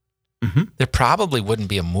hadn't? Mhm. There probably wouldn't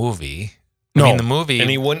be a movie. No. I mean, the movie, And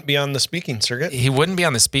he wouldn't be on the speaking circuit. he wouldn't be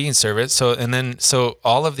on the speaking service. So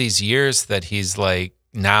all of these years that he's like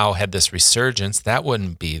now had this resurgence, that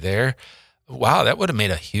wouldn't be there. Wow, that would have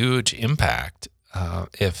made a huge impact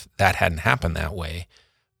if that hadn't happened that way.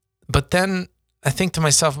 But then I think to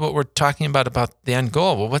myself, what we're talking about the end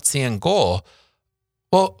goal. Well, what's the end goal?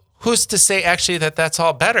 Well, who's to say actually that that's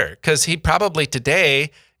all better? Because he probably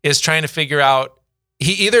today is trying to figure out,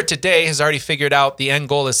 he either today has already figured out the end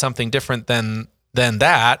goal is something different than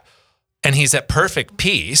that, and he's at perfect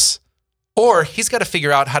peace, or he's got to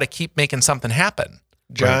figure out how to keep making something happen.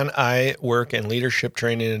 John, I work in leadership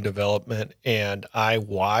training and development, and I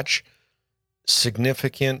watch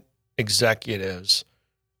significant executives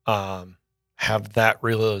have that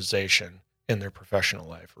realization in their professional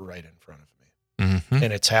life right in front of me. Mm-hmm.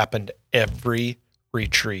 And it's happened every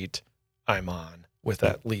retreat I'm on with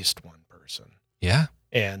at least one person. Yeah.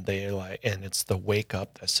 And and it's the wake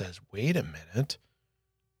up that says, wait a minute,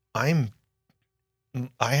 I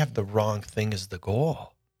have the wrong thing as the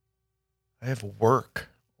goal. I have work,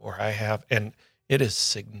 and it is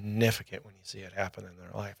significant when you see it happen in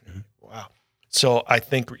their life. And you're like, wow. So I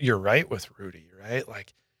think you're right with Rudy, right?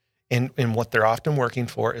 Like, and what they're often working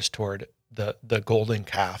for is toward the golden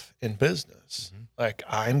calf in business. Mm-hmm. Like,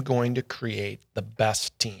 I'm going to create the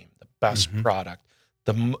best team, the best product,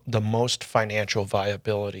 the most financial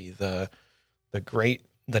viability, the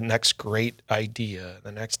next great idea,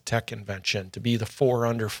 the next tech invention, to be the 4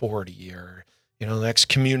 under 40 or, the next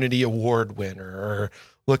community award winner, or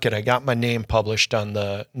look I got my name published on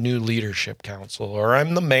the new leadership council, or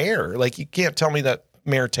I'm the mayor. Like, you can't tell me that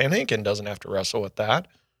Mayor Tenhinken doesn't have to wrestle with that.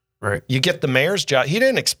 Right. You get the mayor's job. He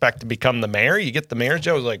didn't expect to become the mayor. You get the mayor's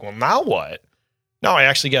job. It was like, well, now what? Now I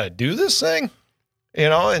actually got to do this thing,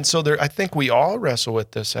 And so I think we all wrestle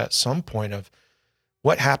with this at some point of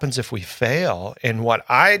what happens if we fail. And what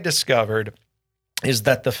I discovered is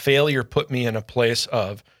that the failure put me in a place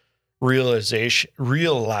of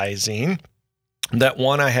realizing that,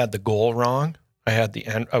 one, I had the goal wrong. I had the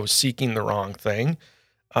end. I was seeking the wrong thing.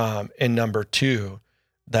 And number 2,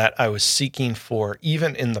 that I was seeking for,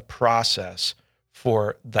 even in the process,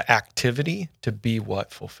 for the activity to be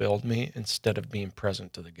what fulfilled me instead of being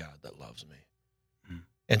present to the God that loves me.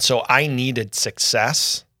 And so I needed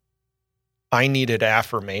success I needed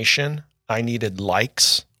affirmation. I needed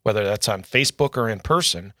likes, whether that's on Facebook or in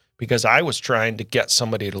person, because I was trying to get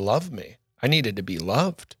somebody to love me. I needed to be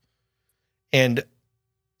loved. And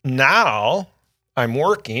now I'm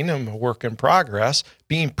working, I'm a work in progress,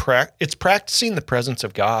 it's practicing the presence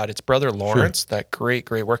of God. It's Brother Lawrence, that great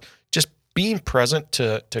work. Just being present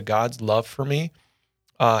to God's love for me.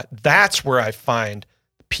 That's where I find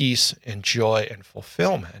peace and joy and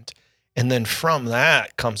fulfillment. And then from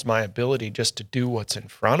that comes my ability just to do what's in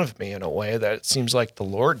front of me in a way that it seems like the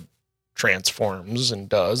Lord transforms and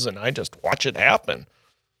does, and I just watch it happen.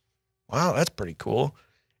 Wow, that's pretty cool.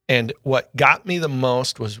 And what got me the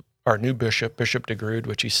most was our new bishop, Bishop DeGrood,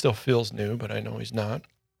 which he still feels new, but I know he's not.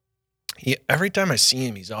 Every time I see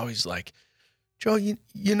him, he's always like, Joe, you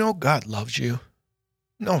know God loves you.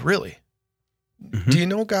 No, really. Mm-hmm. Do you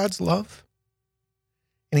know God's love?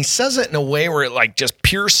 And he says it in a way where it like just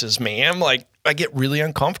pierces me. I'm like, I get really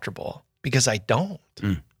uncomfortable because I don't.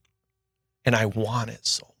 And I want it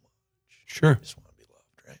so much. Sure. I just want to be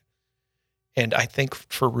loved, right? And I think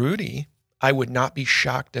for Rudy, I would not be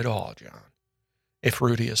shocked at all, John, if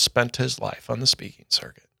Rudy has spent his life on the speaking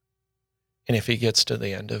circuit. And if he gets to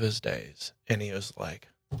the end of his days and he is like,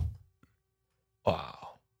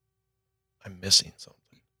 wow, I'm missing something.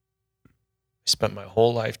 I spent my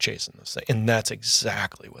whole life chasing this thing. And that's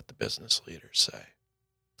exactly what the business leaders say.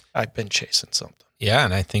 I've been chasing something. Yeah,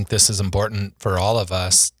 and I think this is important for all of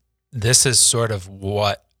us. This is sort of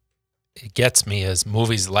what it gets me is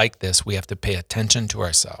movies like this, we have to pay attention to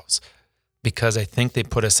ourselves because I think they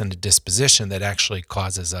put us in a disposition that actually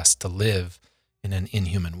causes us to live in an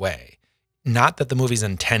inhuman way. Not that the movie's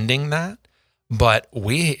intending that, but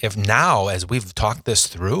if now, as we've talked this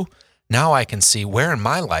through, now I can see where in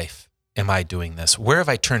my life am I doing this? Where have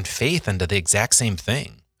I turned faith into the exact same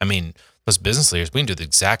thing? I mean, those business leaders, we can do the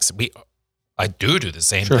exact, I do the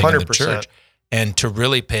same thing in the 100%. church. And to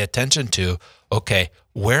really pay attention to, okay,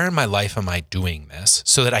 where in my life am I doing this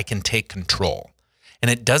so that I can take control? And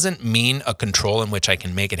it doesn't mean a control in which I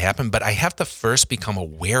can make it happen, but I have to first become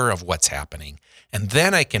aware of what's happening. And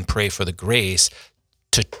then I can pray for the grace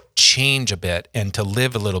to change a bit and to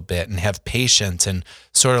live a little bit and have patience and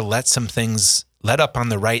sort of let up on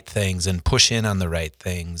the right things and push in on the right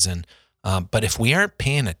things. And but if we aren't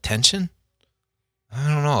paying attention, I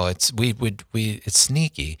don't know. It's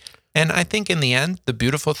sneaky. And I think in the end, the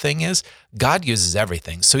beautiful thing is God uses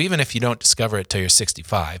everything. So even if you don't discover it till you're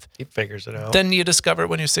 65, He figures it out. then you discover it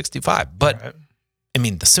when you're 65. But Right. I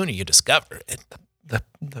mean, the sooner you discover it,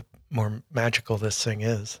 The more magical this thing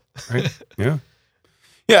is. Right? Yeah.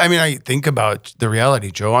 Yeah. I mean, I think about the reality,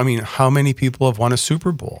 Joe. I mean, how many people have won a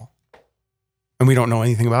Super Bowl and we don't know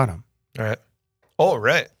anything about them? Right. Oh,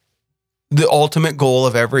 right. The ultimate goal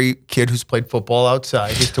of every kid who's played football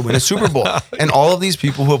outside is to win a Super Bowl. And all of these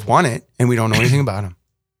people who have won it and we don't know anything about them.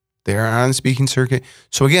 They're on the speaking circuit.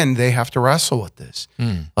 So again, they have to wrestle with this.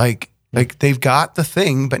 Like they've got the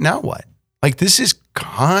thing, but now what? Like this is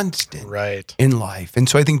constant Right. in life. And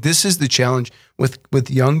so I think this is the challenge with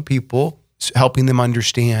young people, helping them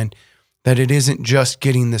understand that it isn't just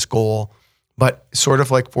getting this goal, but sort of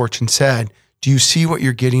like Fortune said, do you see what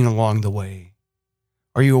you're getting along the way?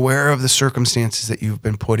 Are you aware of the circumstances that you've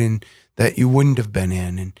been put in that you wouldn't have been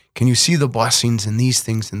in? And can you see the blessings in these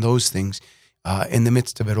things and those things in the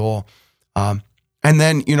midst of it all? And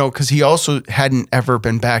then, because he also hadn't ever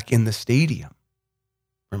been back in the stadium.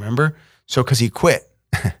 Remember? So, because he quit.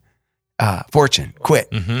 Fortune quit.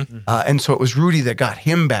 And so it was Rudy that got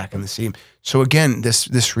him back in the stadium. So again,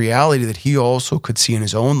 this reality that he also could see in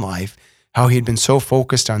his own life, how he had been so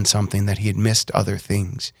focused on something that he had missed other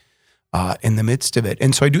things in the midst of it.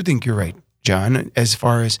 And so I do think you're right, John, as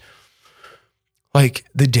far as like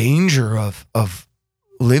the danger of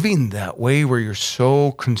living that way where you're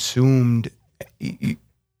so consumed,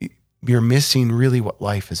 you're missing really what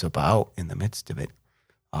life is about in the midst of it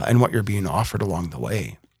and what you're being offered along the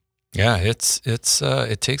way. yeah,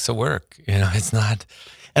 it takes a work. It's not.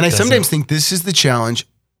 And I sometimes think this is the challenge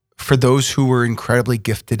for those who were incredibly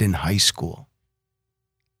gifted in high school.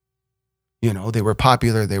 They were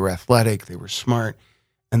popular, they were athletic, they were smart.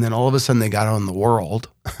 And then all of a sudden they got out in the world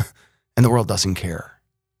and the world doesn't care.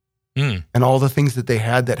 And all the things that they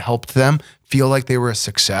had that helped them feel like they were a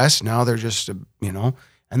success, now they're just,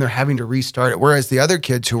 and they're having to restart it. Whereas the other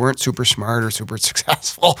kids who weren't super smart or super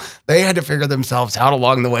successful, they had to figure themselves out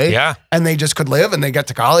along the way. Yeah. And they just could live and they get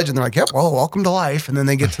to college and they're like, yep, well, welcome to life. And then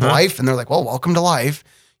they get to life and they're like, well, welcome to life.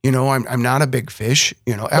 I'm not a big fish,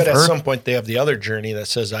 But ever. at some point they have the other journey that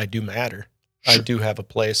says, I do matter. Sure. I do have a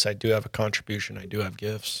place. I do have a contribution. I do have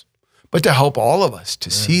gifts. But to help all of us to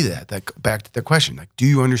see that back to the question, like, do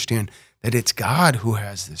you understand that it's God who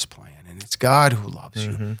has this plan and it's God who loves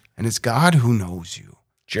you, and it's God who knows you.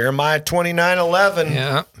 Jeremiah 29:11.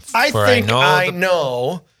 Yeah. I For think I the-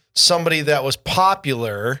 know somebody that was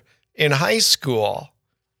popular in high school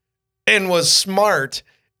and was smart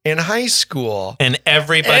in high school. And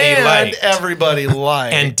everybody And liked. everybody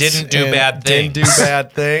liked. And didn't do bad Didn't do things.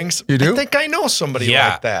 bad things. You do? I think I know somebody Yeah.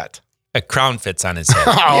 like that. A crown fits on his head.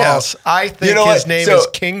 Yes, I think know his what? name So- is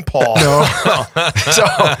King Paul. No. so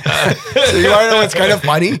you want to know what's kind of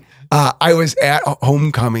funny? I was at a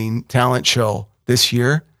homecoming talent show this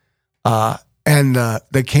year, and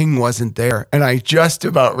the king wasn't there. And I just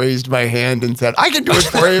about raised my hand and said, I can do it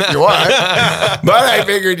for you if you want. But I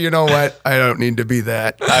figured, you know what? I don't need to be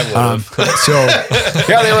that. I would have. So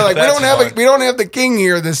yeah, they were like, we don't have the king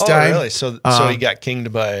here this Oh, time. really? So he got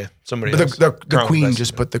kinged by somebody But else? the Crowned queen by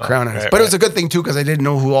just somebody. put the crown on it. right, But it was right. a good thing too, because I didn't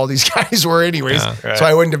know who all these guys were anyways. Yeah. Right. So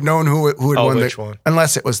I wouldn't have known who had won which one?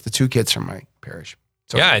 unless it was the two kids from my parish.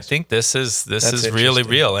 So Yeah, I think this is really interesting.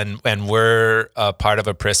 real, and we're a part of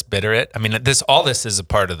a presbyterate. I mean, all this is a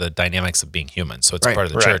part of the dynamics of being human, so it's Right, part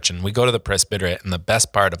of the right. church. And we go to the presbyterate, and the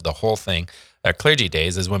best part of the whole thing, our clergy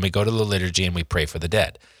days, is when we go to the liturgy and we pray for the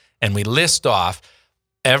dead, and we list off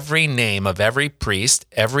every name of every priest,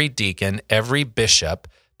 every deacon, every bishop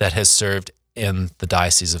that has served in the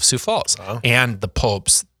diocese of Sioux Falls, and the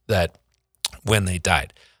popes that when they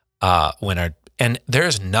died, and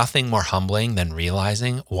there's nothing more humbling than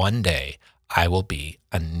realizing one day I will be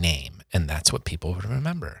a name, and that's what people would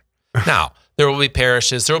remember. Now, there will be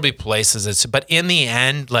parishes, there will be places, but in the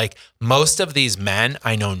end, like most of these men,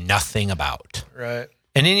 I know nothing about. Right.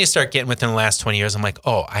 And then you start getting within the last 20 years, I'm like,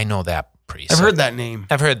 oh, I know that priest. I've heard that name.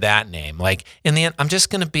 I've heard that name. Like in the end, I'm just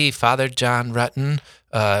going to be Father John Rutten,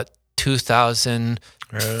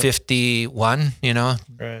 2051,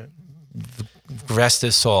 Right. rest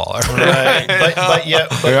his soul. Right. But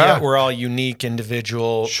yet Yeah. we're all unique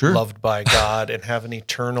individual, Sure. loved by God, and have an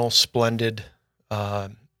eternal, splendid,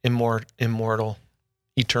 immortal,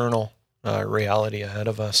 eternal reality ahead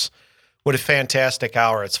of us. What a fantastic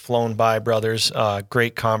hour. It's flown by, brothers.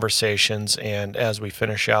 Great conversations. And as we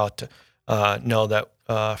finish out, know that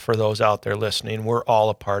for those out there listening, we're all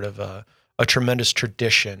a part of a tremendous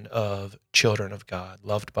tradition of children of God,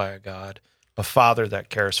 loved by a God, a Father that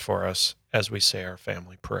cares for us as we say our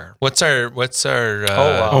family prayer. What's our movie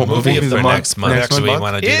movie of the for month. next month? Next Do we month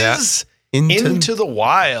want to do that? Is Into the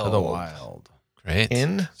Wild. the wild. Great.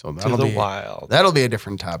 Into So that'll the be Wild. that'll be a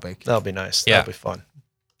different topic. That'll be nice. Yeah. That'll be fun.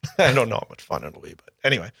 I don't know how much fun it'll be, but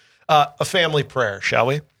anyway, a family prayer, shall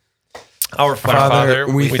we? Our Father,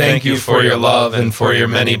 we thank you for your love and for your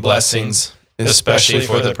many blessings, especially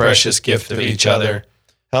for the precious gift of each other.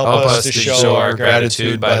 help us to show our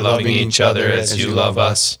gratitude by loving each other as you love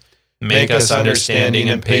us. Make us understanding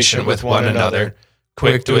and patient with one another,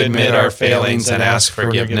 quick to admit our failings and ask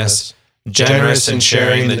forgiveness, generous in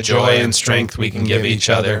sharing the joy and strength we can give each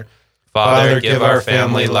other. Father, give our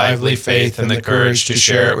family lively faith and the courage to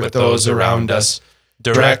share it with those around us.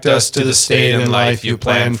 Direct us to the state and life you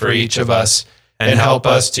plan for each of us, and help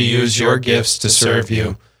us to use your gifts to serve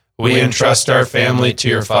you. We entrust our family to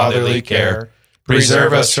your fatherly care.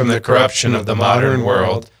 Preserve us from the corruption of the modern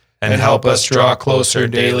world, and help us draw closer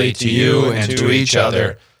daily to you and to each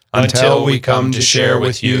other, until we come to share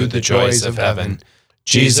with you the joys of heaven.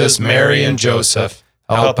 Jesus, Mary, and Joseph,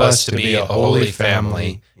 help us to be a holy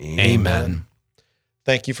family. Amen.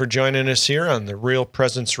 Thank you for joining us here on the Real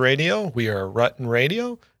Presence Radio. We are Rutten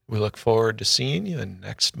Radio. We look forward to seeing you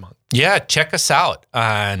next month. Yeah, check us out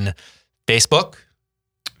on Facebook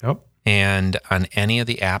Yep. and on any of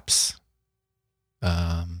the apps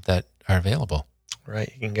that are available.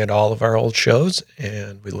 Right. You can get all of our old shows,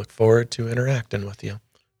 and we look forward to interacting with you.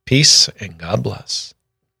 Peace and God bless.